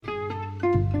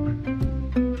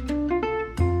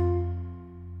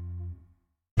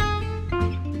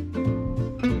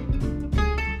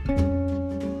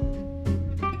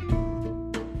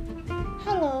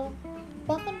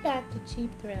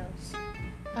Studios.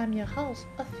 I'm your host,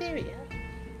 Etheria,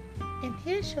 and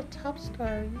here's your top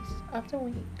stories of the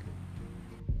week.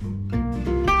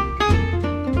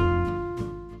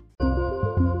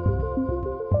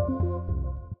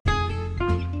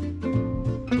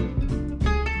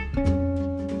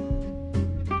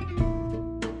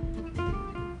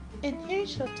 And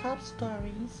here's your top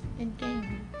stories in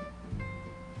gaming.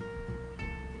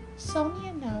 Sony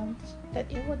announced that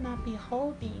it would not be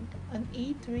holding an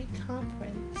E3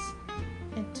 conference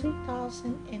in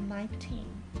 2019.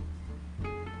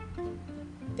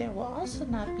 There will also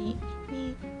not be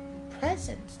any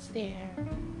presence there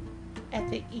at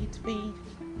the E3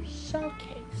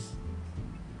 showcase.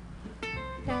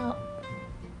 Now,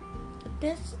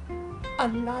 there's a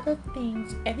lot of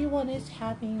things, everyone is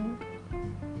having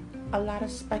a lot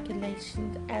of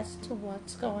speculation as to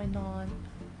what's going on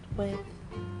with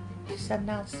this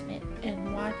announcement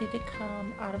and why did it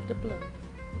come out of the blue.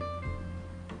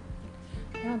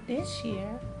 Now this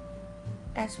year,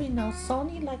 as we know,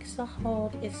 Sony likes to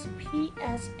hold its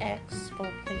PSX for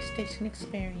PlayStation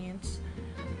Experience.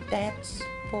 That's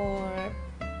for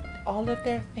all of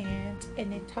their fans,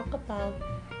 and they talk about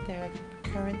their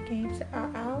current games that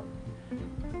are out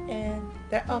and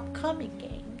their upcoming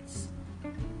games.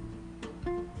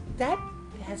 That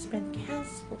has been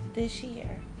canceled this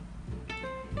year,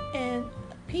 and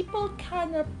people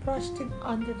kind of brushed it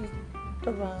under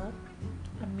the rug.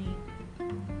 I mean,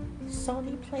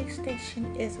 Sony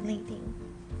PlayStation is leading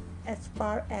as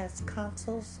far as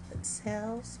consoles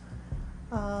sales,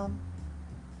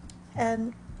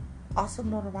 and also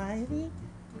notoriety.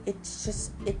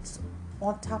 It's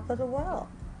on top of the world.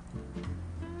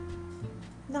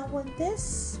 Now, when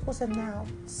this was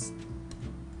announced,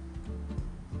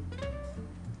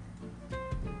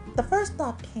 the first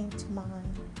thought came to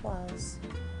mind was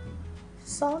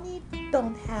Sony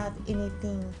don't have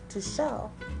anything to show.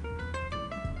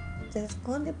 There's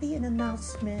going to be an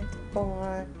announcement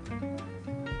for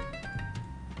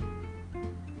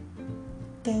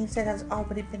games that has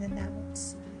already been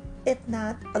announced, if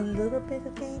not a little bit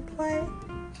of gameplay.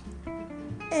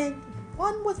 And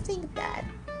one would think that,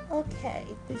 okay,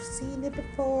 if we've seen it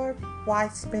before, why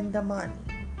spend the money?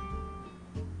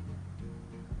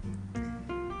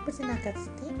 But then I got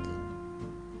thinking,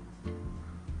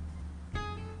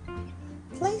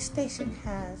 PlayStation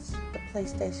has the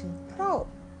PlayStation Pro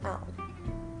out.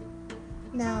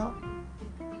 Now,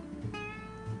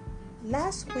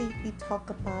 last week we talked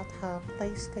about how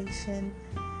PlayStation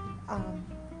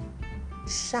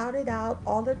shouted out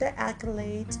all of their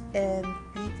accolades and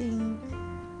beating,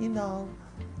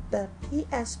 the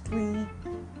PS3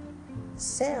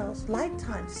 sales,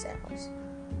 lifetime sales.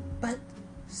 But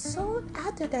soon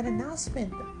after that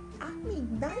announcement,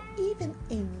 not even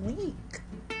a week,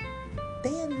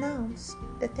 they announced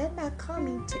that they're not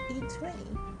coming to E3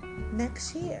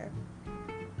 next year.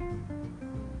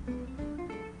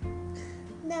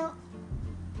 Now,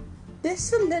 this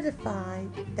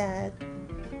solidified that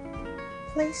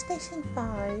PlayStation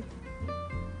 5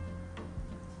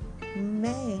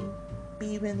 may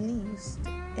be released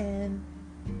in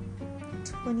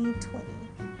 2020.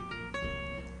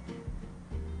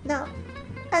 Now,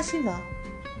 as you know,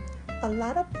 a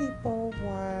lot of people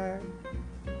were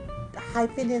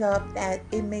hyping it up that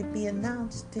it may be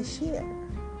announced this year.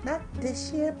 Not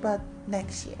this year, but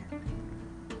next year.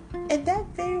 And that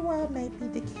very well may be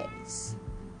the case.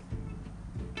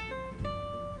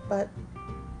 But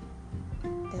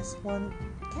there's one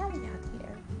caveat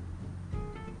here.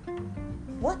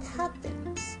 What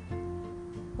happens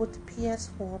with the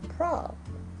PS4 Pro?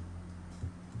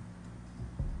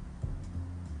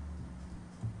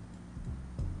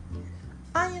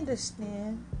 I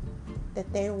understand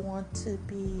that they want to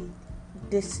be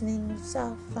distancing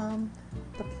themselves from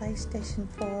the PlayStation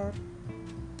 4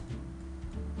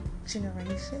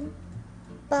 generation,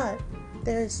 but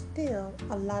there is still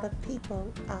a lot of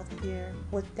people out here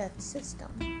with that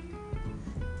system.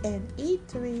 And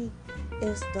E3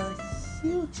 is the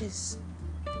hugest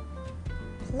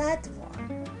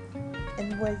platform,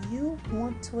 and where you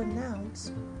want to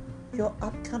announce your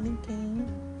upcoming game,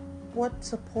 what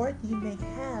support you may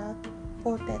have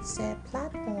for that said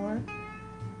platform,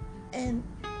 and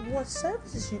what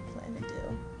services you plan to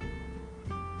do.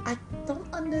 I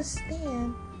don't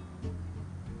understand,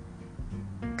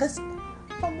 because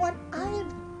from what I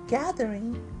am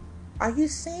gathering, are you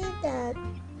saying that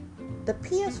the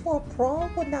PS4 Pro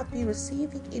will not be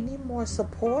receiving any more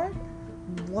support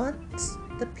once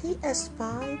the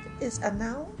PS5 is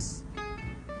announced?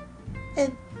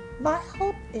 And my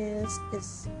hope is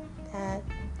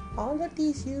all of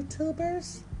these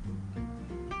YouTubers,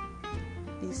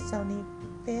 these Sony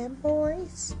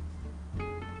fanboys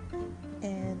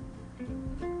and,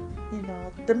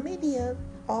 the media,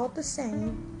 all the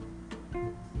same,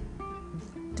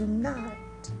 do not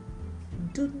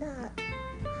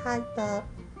hype up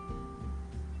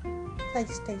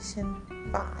PlayStation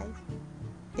 5.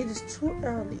 It is too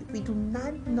early. We do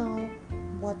not know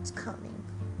what's coming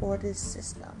for this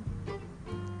system.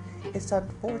 It's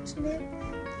unfortunate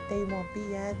that they won't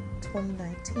be at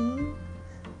 2019,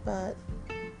 but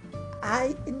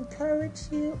I encourage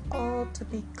you all to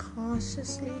be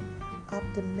cautiously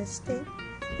optimistic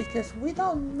because we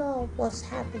don't know what's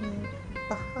happening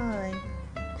behind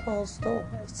closed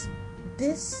doors.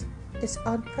 This is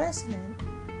unprecedented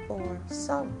for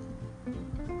Sony.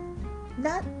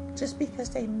 Not just because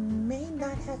they may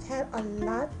not have had a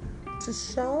lot to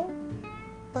show,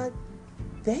 but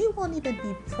they won't even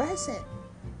be present.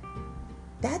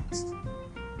 That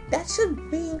should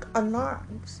ring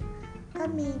alarms. I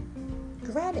mean,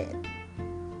 granted,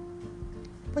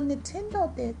 when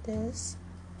Nintendo did this,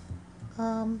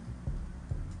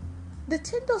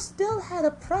 Nintendo still had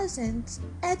a presence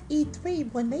at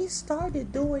E3 when they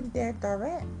started doing their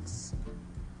directs.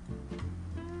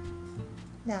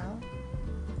 Now,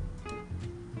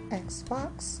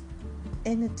 Xbox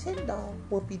and Nintendo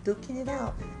will be duking it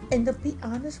out. And to be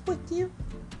honest with you,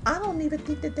 I don't even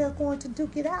think that they're going to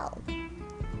duke it out.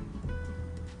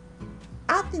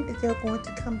 I think that they're going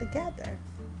to come together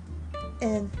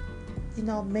and,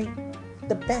 make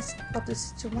the best of the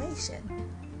situation.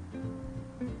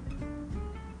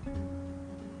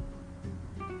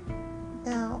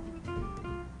 Now,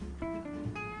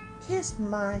 here's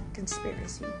my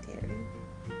conspiracy theory.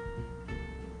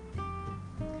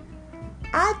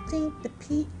 I think the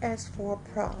PS4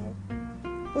 Pro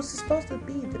was supposed to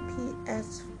be the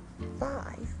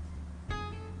PS5.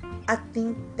 I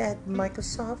think that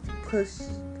Microsoft pushed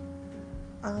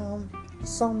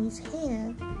Sony's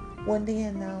hand when they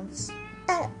announced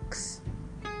X.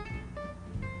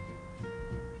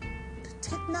 The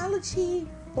technology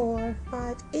for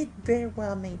 5, it very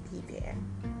well may be there.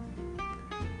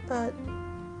 But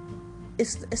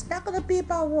it's not going to be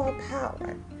about raw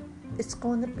power. It's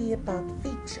going to be about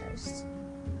features.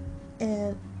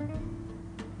 And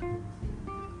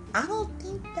I don't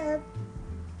think that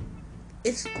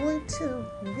it's going to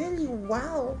really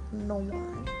wow no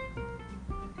one.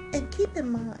 And keep in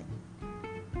mind,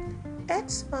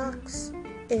 Xbox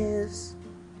is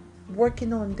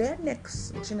working on their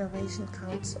next generation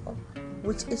console,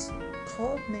 which is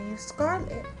called named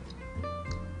Scarlet.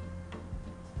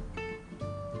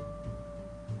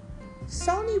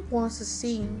 Sony wants to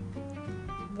see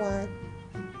what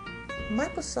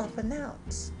Microsoft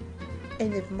announced.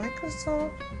 And if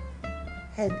Microsoft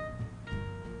had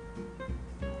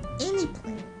any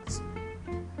plans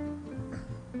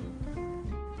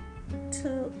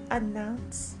to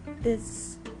announce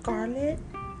this Scarlet,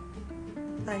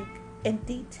 like in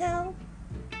detail,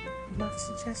 my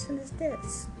suggestion is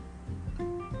this: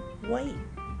 wait.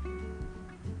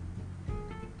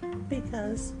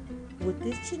 Because with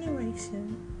this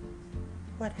generation,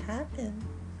 what happened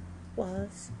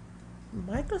was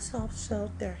Microsoft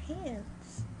showed their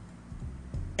hands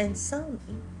and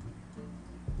Sony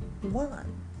won.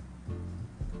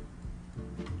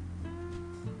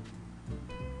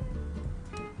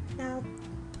 Now,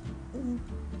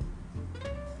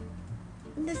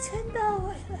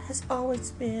 Nintendo has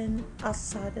always been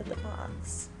outside of the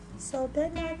box, so they're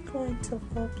not going to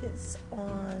focus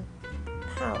on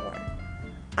power.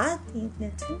 I think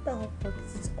Nintendo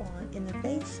focuses on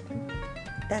innovation.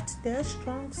 That's their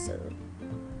strong suit.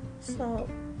 So,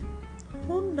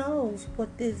 who knows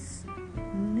what this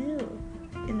new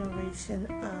iteration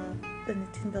of the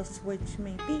Nintendo Switch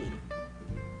may be.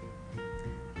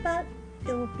 But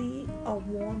it will be a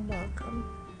warm welcome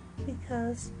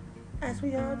because, as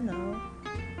we all know,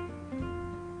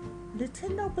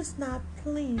 Nintendo was not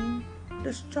playing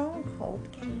the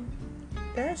stronghold game.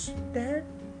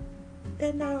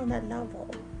 They're not on that level.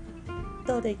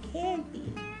 Though they can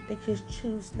be, they just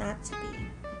choose not to be.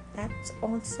 That's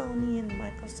on Sony and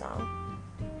Microsoft.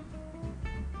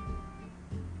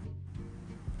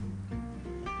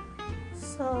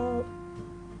 So,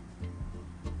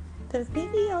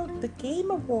 the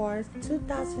Game Awards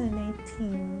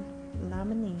 2018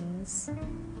 nominees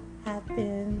have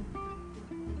been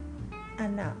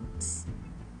announced.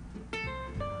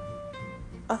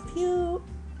 A few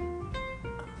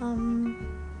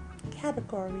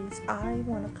categories I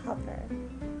want to cover.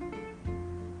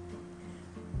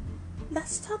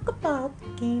 Let's talk about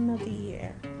Game of the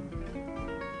Year.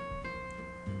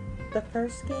 The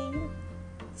first game,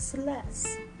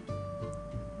 Celeste,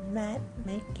 Matt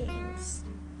Make Games.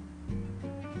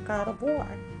 God of War,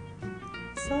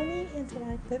 Sony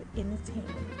Interactive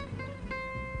Entertainment,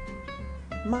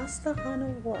 Monster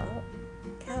Hunter World,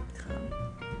 Capcom,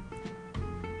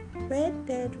 Red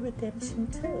Dead Redemption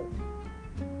 2,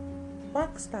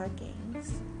 Rockstar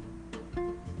Games,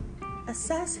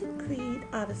 Assassin's Creed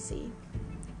Odyssey,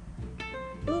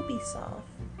 Ubisoft,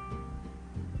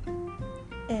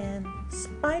 and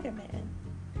Spider-Man,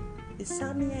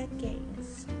 Insomniac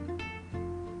Games.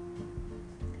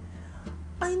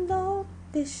 I know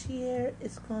this year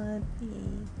is gonna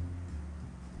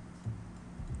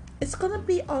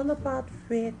be all about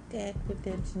Red Dead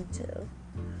Redemption 2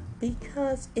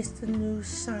 because it's the new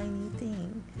shiny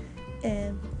thing,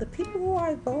 and the people who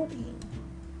are voting,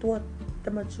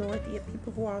 the majority of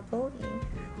people who are voting,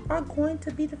 are going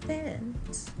to be the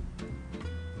fans.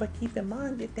 But keep in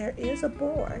mind that there is a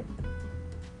board.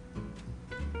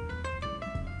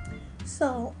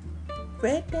 So,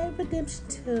 Red Dead Redemption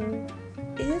 2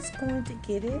 is going to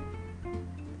get it.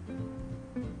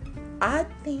 I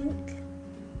think,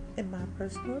 in my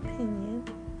personal opinion,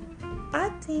 I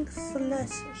think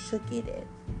Celeste should get it.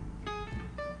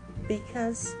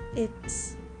 Because I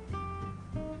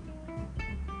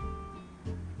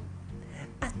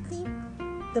think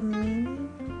the meaning,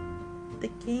 the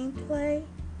gameplay,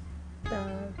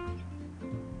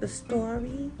 the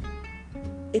story,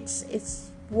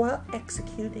 it's well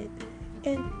executed,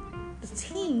 and the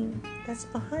team that's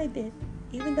behind it,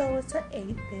 even though it's an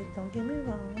 8-bit, don't get me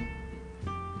wrong,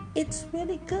 it's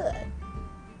really good.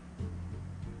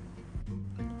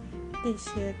 This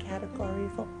year category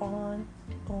for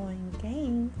ongoing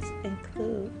games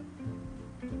include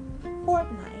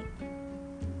Fortnite,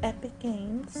 Epic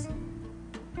Games,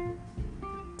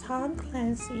 Tom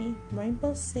Clancy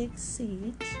Rainbow Six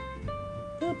Siege,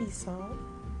 Ubisoft,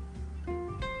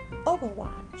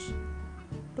 Overwatch,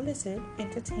 Blizzard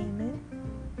Entertainment,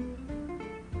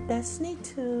 Destiny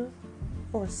 2,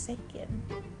 Forsaken,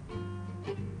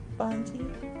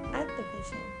 Bungie,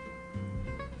 Activision,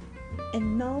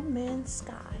 and No Man's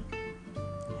Sky,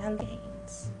 Hello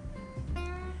Games.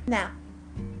 Now,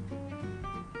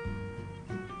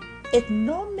 if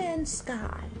No Man's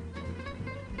Sky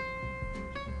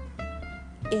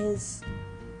is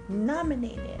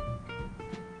nominated,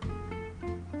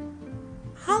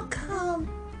 how come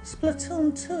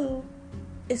Splatoon 2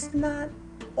 is not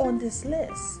on this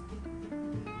list?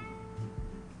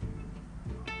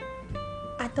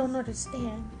 I don't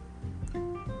understand.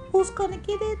 Who's gonna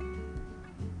get it?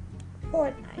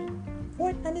 Fortnite.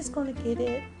 Fortnite is gonna get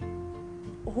it.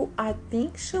 Who I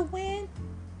think should win?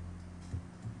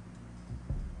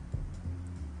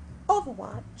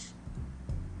 Overwatch.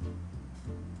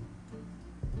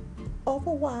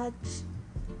 Overwatch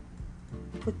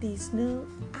with these new,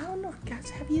 I don't know, guys,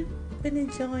 have you been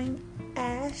enjoying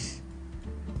Ash?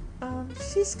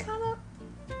 She's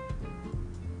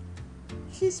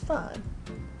fun.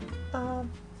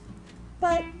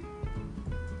 But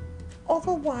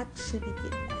Overwatch should be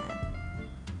getting that.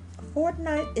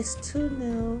 Fortnite is too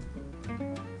new.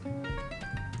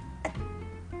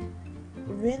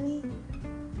 Really?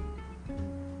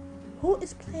 Who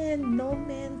is playing No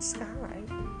Man's Sky?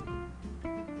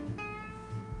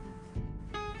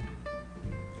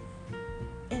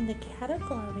 In the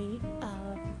category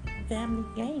of family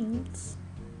games,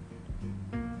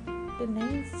 the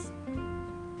names: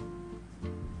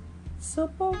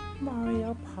 Super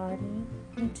Mario Party,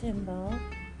 Nintendo,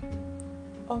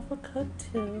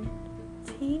 Overcooked 2,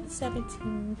 Team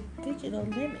 17 Digital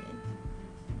Limit,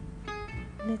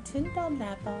 Nintendo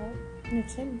Labo,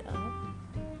 Nintendo,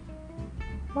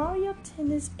 Mario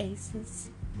Tennis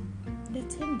Aces,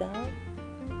 Nintendo,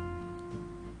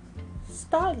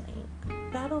 Starlink,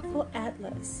 Battle for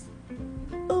Atlas,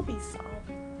 Ubisoft.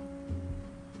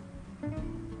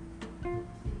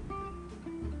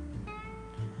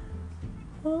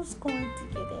 Who's going to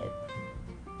get it?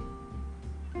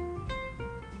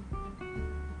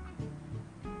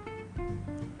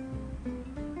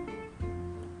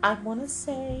 I want to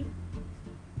say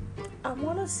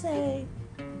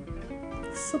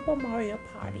Super Mario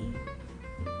Party.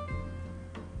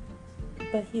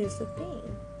 But here's the thing.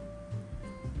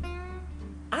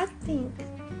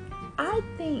 I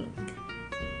think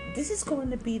this is going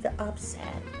to be the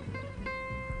upset.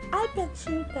 I bet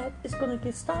you that it's going to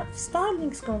get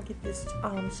Starlink's going to get this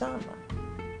genre.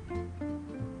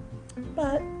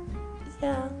 But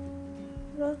yeah,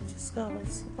 we'll just go with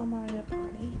Super Mario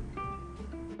Party.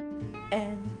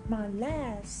 And my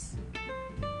last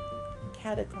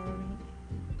category,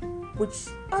 which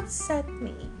upset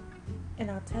me, and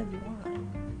I'll tell you why.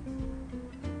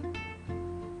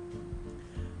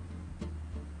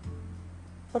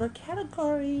 For the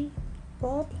category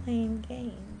role-playing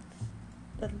games.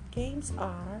 The games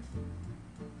are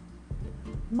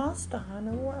Monster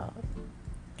Hunter World,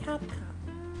 Capcom,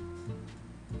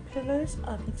 Pillars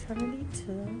of Eternity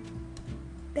 2,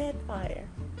 Deadfire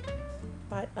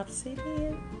by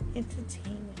Obsidian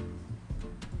Entertainment,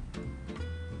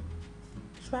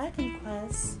 Dragon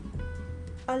Quest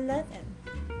 11,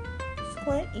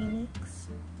 Square Enix,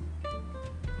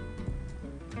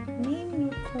 Ni no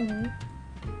Kuni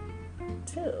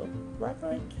 2,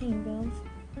 Reverend Kingdoms,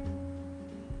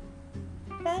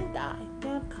 Bandai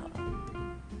Namco,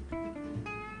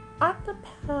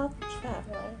 Octopath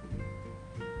Traveler,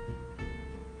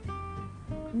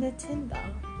 Nintendo,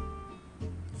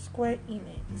 Square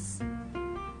Enix.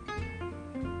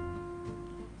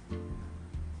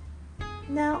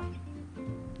 Now,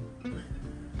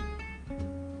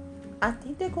 I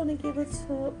think they're going to give it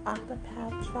to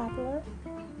Octopath Traveler,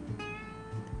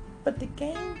 but the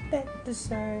game that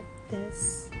deserved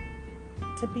this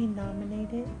to be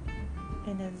nominated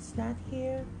and that is not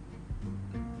here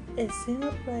is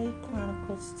Xenoblade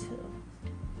Chronicles 2.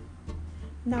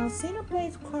 Now,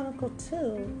 Xenoblade Chronicles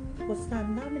 2 was not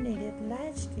nominated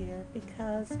last year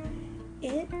because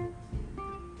it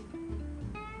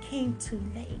came too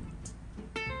late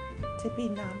to be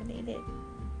nominated.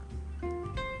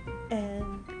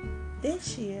 And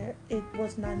this year, it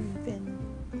was not even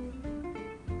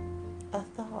a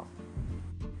thought,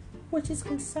 which is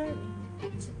concerning to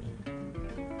me.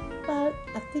 But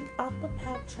I think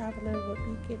Octopath Traveler will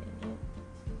be getting it.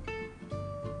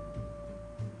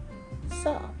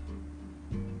 So,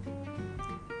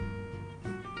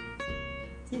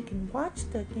 you can watch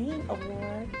the Game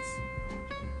Awards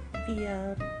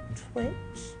via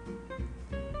Twitch,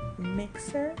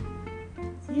 Mixer,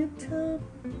 YouTube,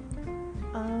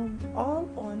 all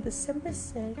on December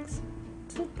 6,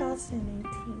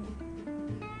 2018.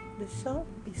 The show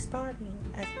will be starting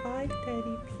at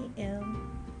 5:30 p.m.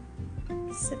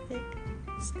 Pacific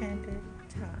Standard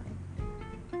Time.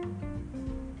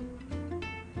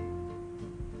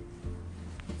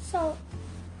 So,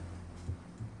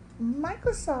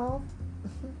 Microsoft,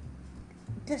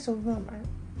 just a rumor,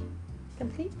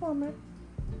 complete rumor,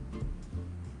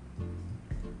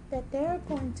 that they're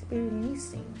going to be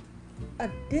releasing a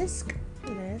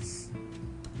disc-less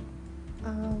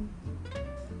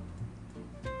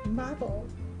model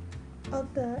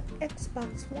of the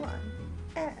Xbox One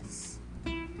S.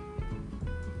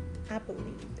 I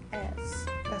believe S.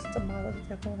 That's the model that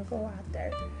they're going to go out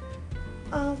there.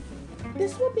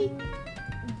 This will be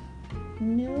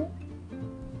new.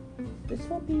 This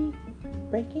will be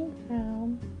breaking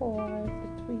ground for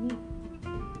the three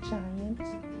giants,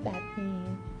 that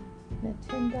being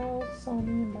Nintendo,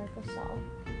 Sony, and Microsoft.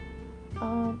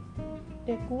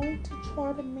 They're going to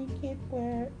try to make it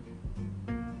where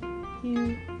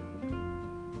you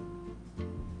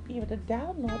be able to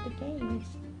download the games,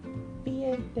 be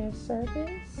it their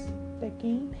service, the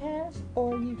Game Pass,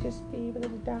 or you just be able to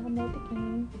download the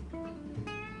game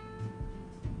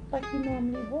like you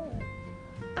normally would.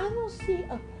 I don't see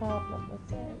a problem with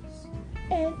this,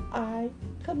 and I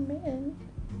commend,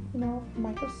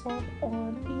 Microsoft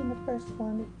on being the first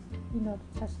one, to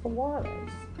test the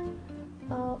waters.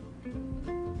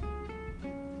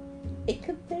 It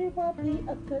could very well be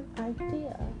a good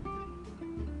idea.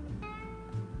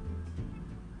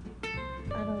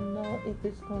 I don't know if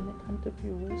it's going to come to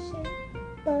fruition,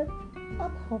 but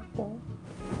I'm hopeful.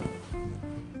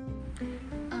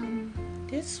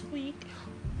 This week,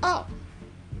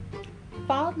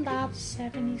 Fallout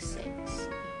 76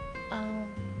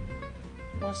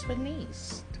 was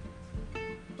released,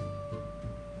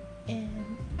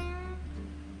 and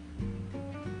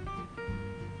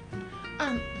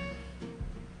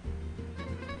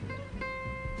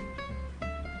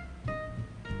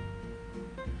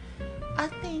I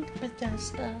think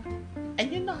Bethesda,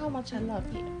 and you know how much I love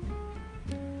you,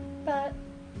 but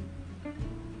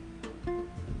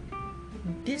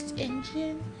this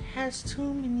engine has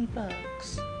too many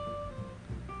bugs.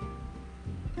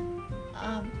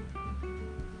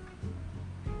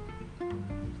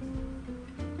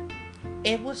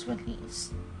 It was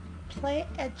released. Play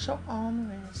at your own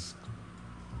risk.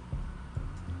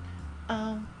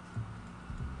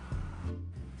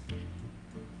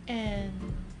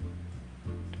 And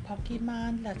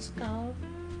Pokemon Let's Go,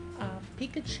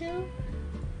 Pikachu,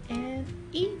 and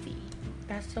Eevee,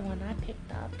 that's the one I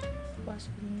picked up, was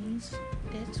released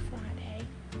this Friday.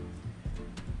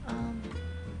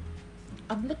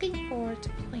 I'm looking forward to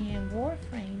playing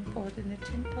Warframe for the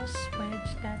Nintendo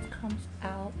Switch that comes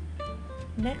out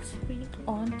next week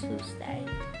on Tuesday.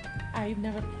 I've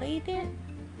never played it.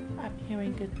 I'm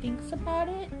hearing good things about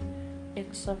it.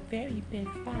 It's a very big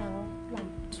file,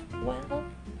 like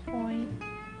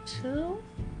 12.2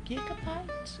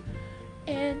 gigabytes.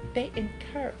 And they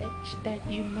encourage that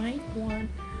you might want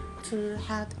to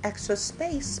have extra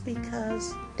space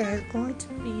because there's going to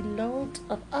be loads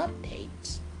of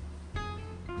updates.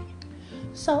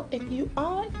 So if you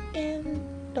are in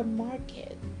the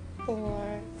market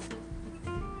for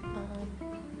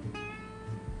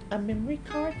a memory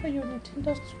card for your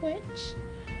Nintendo Switch,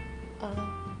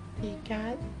 you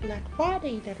got Black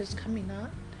Friday that is coming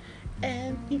up,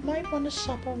 and you might want to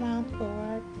shop around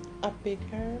for a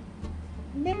bigger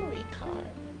memory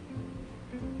card.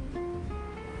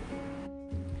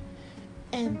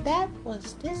 And that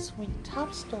was this week's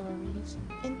top stories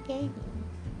in gaming.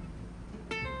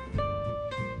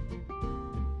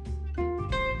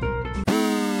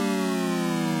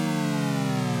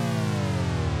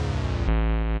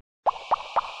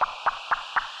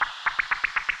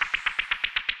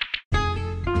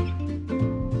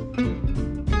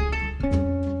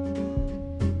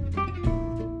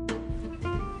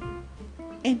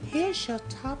 And here's your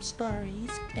top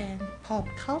stories in pop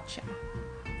culture.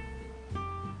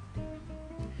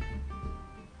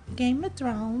 Game of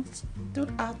Thrones threw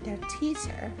out their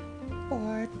teaser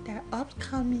for their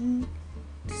upcoming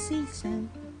season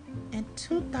in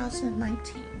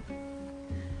 2019.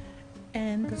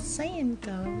 And the saying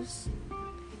goes,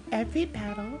 every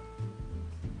battle,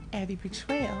 every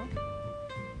betrayal,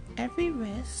 every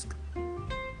risk,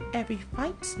 every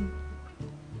fight scene,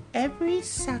 every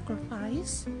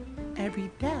sacrifice, every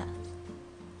death,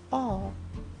 all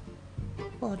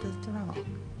for the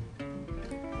throne.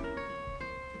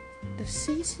 The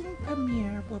season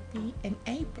premiere will be in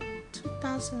April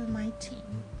 2019.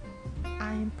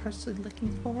 I am personally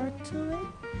looking forward to it,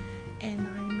 and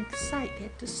I'm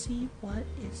excited to see what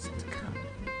is to come.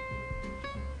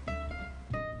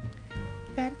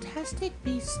 Fantastic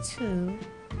Beasts 2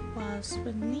 was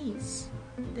released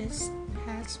this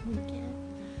past weekend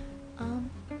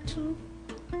to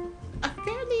a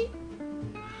fairly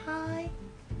high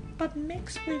but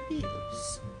mixed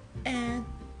reviews, and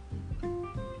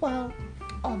well,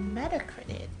 on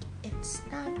Metacritic it's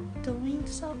not doing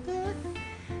so good.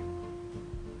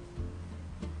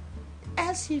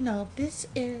 As you know, this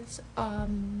is a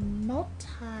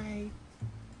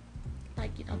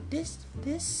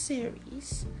this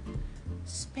series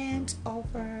spans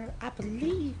over, I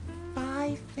believe,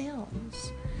 5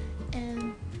 films,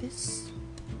 and this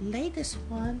latest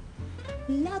one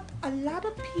left a lot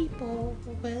of people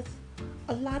with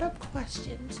a lot of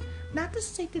questions. Not to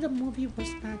say that the movie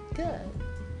was not good,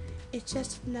 it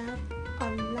just left a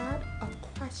lot of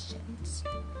questions,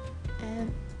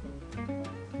 and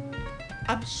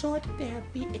I'm sure they'll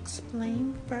be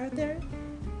explained further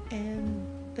in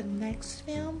the next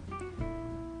film.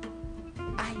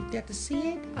 I get to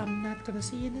see it. I'm not going to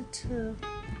see it until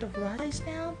the rise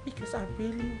down because I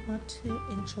really want to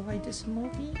enjoy this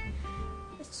movie.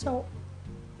 So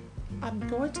I'm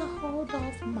going to hold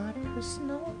off my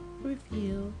personal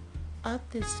review of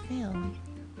this film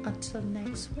until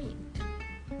next week.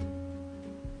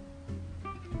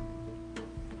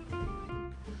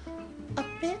 A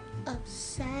bit of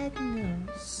sad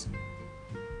news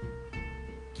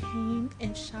came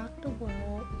and shocked the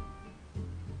world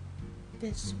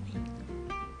this week.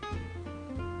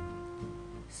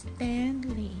 Stan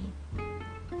Lee,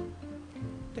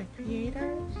 the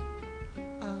creators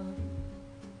of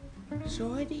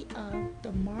majority of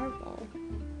the Marvel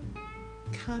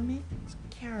comics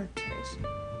characters,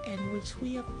 in which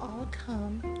we have all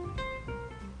come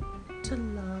to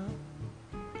love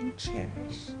and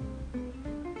cherish,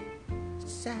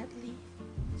 sadly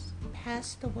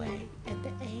passed away at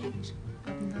the age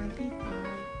of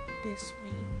 95 this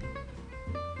week.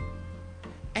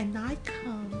 And I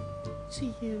come to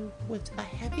you with a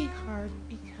heavy heart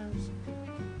because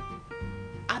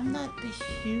I'm not the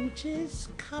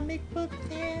hugest comic book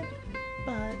fan,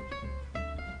 but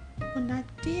when I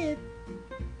did,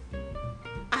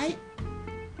 I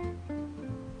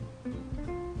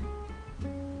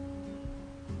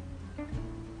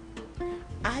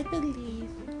believe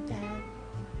that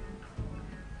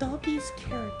though these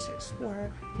characters were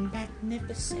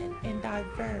magnificent and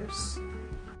diverse,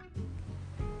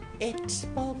 it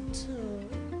spoke to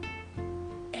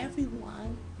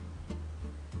everyone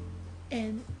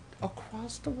and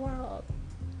across the world,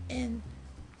 and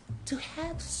to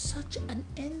have such an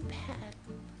impact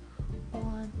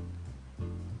on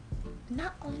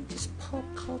not only just pop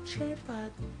culture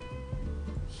but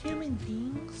human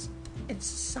beings and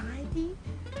society,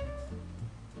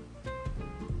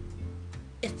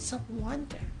 it's a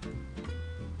wonder.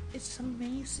 It's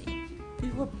amazing.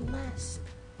 We were blessed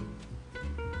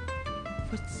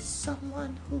with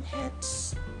someone who had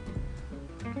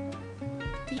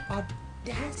the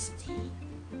audacity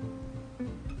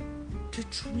to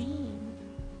dream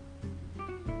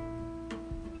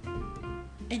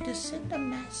and to send a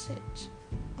message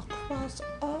across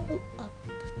all of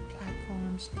the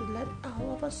platforms to let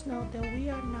all of us know that we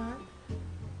are not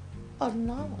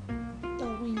alone,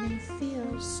 though we may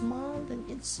feel small and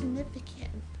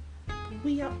insignificant, but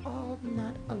we are all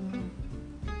not alone.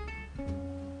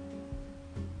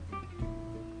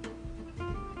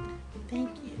 Thank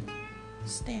you,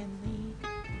 Stan Lee,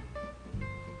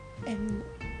 and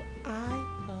I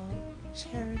will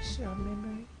cherish your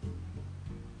memory,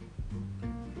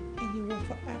 and you will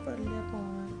forever live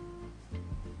on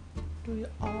through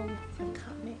all of your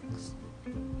comics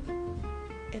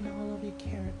and all of your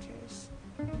characters.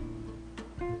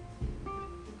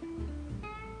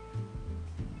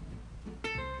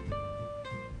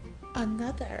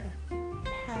 Another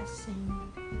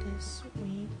passing this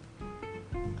week,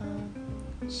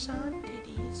 Sean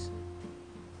Diddy's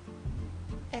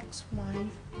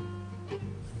ex-wife,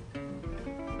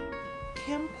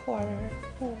 Kim Porter,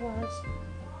 who was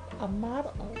a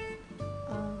model,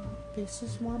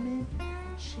 businesswoman.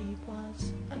 She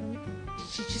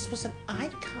just was an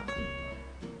icon.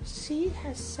 She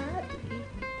has sadly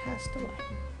passed away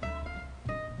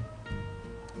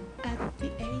at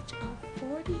the age of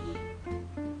 45.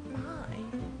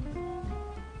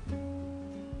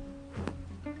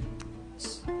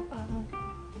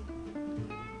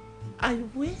 I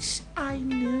wish I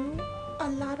knew a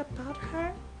lot about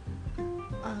her,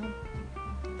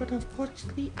 but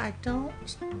unfortunately I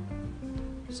don't,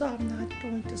 so I'm not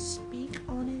going to speak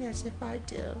on it as if I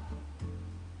do.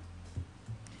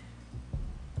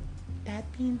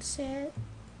 That being said,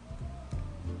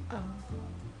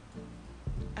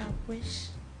 I wish,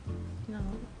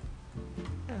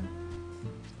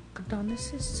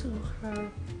 condolences to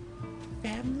her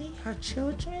family, her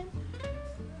children.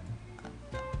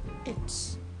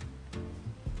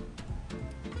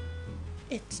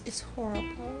 It's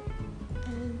horrible,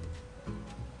 and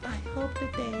I hope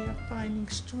that they are finding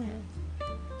strength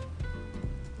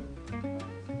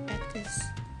at this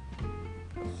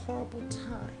horrible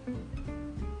time.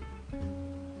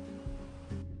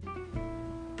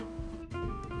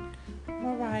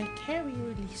 Mariah Carey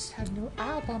released her new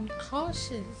album,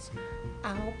 Cautious,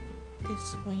 out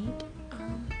this week.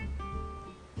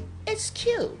 It's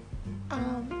cute.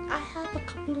 I have a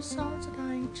couple of songs that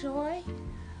I enjoy.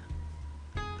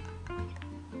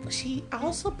 She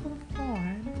also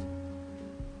performed,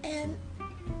 and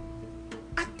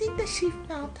I think that she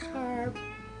found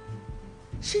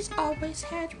she's always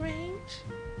had range,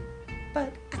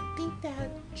 but I think that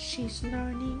she's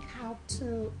learning how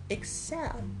to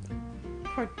accept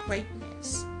her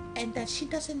greatness, and that she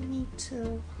doesn't need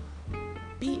to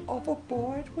be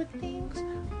overboard with things.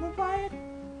 Mariah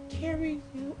Carey,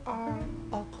 you are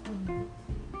a queen.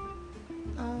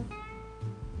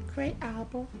 Great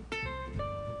album,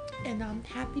 and I'm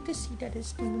happy to see that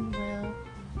it's doing well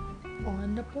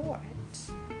on the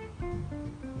boards.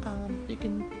 You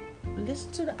can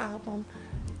listen to the album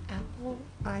Apple,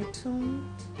 iTunes,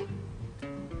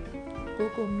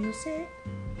 Google Music,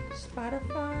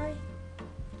 Spotify,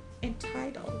 and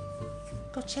Tidal.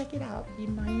 Go check it out. You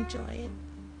might enjoy it.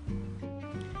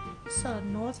 So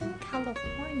Northern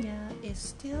California is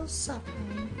still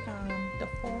suffering from the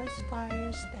forest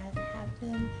fires that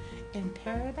happened in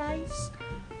Paradise,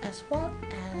 as well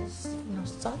as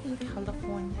Southern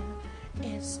California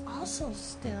is also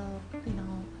still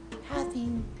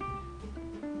having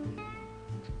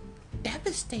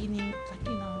devastating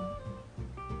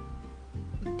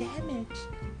damage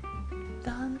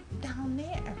done down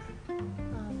there.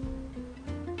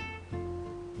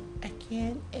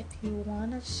 Again, if you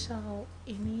want to show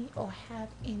any or have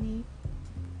any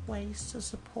ways to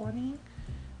supporting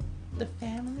the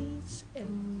families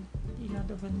and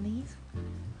the relief,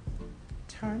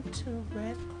 turn to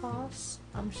Red Cross.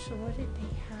 I'm sure that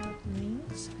they have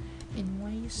links and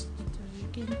ways that you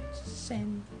can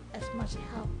send as much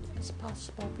help as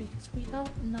possible, because we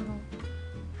don't know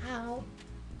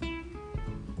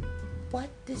what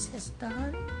this has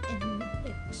done in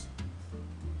its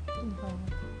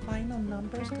final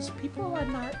numbers, because people are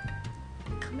not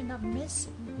coming up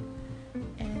missing,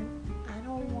 and I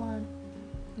don't want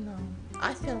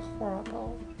I feel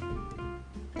horrible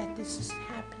that this is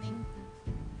happening,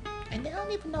 and they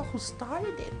don't even know who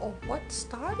started it or what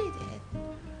started it.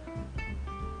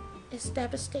 It's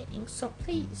devastating. So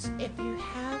please, if you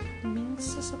have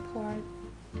means to support,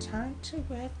 turn to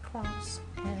Red Cross,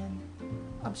 and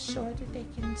I'm sure that they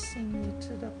can send you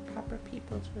to the proper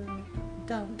people to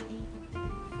donate.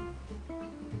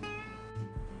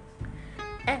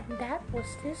 And that was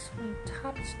this week's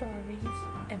top stories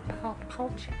in pop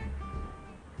culture.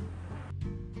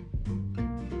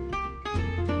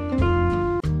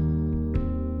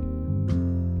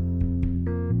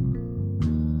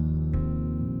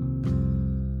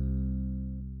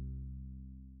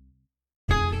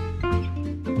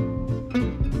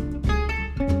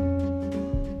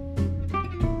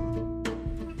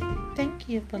 Thank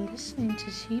you for listening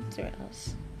to Cheap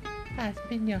Thrills. I've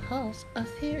been your host,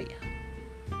 Etheria.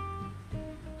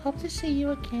 Hope to see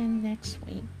you again next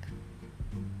week.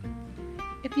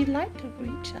 If you'd like to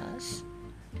reach us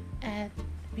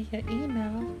via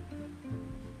email,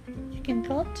 you can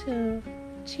go to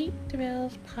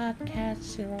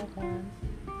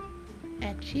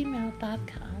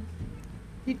cheapthrillspodcast01@gmail.com.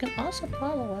 You can also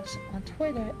follow us on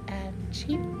Twitter at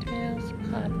Cheap Thrills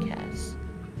Podcast.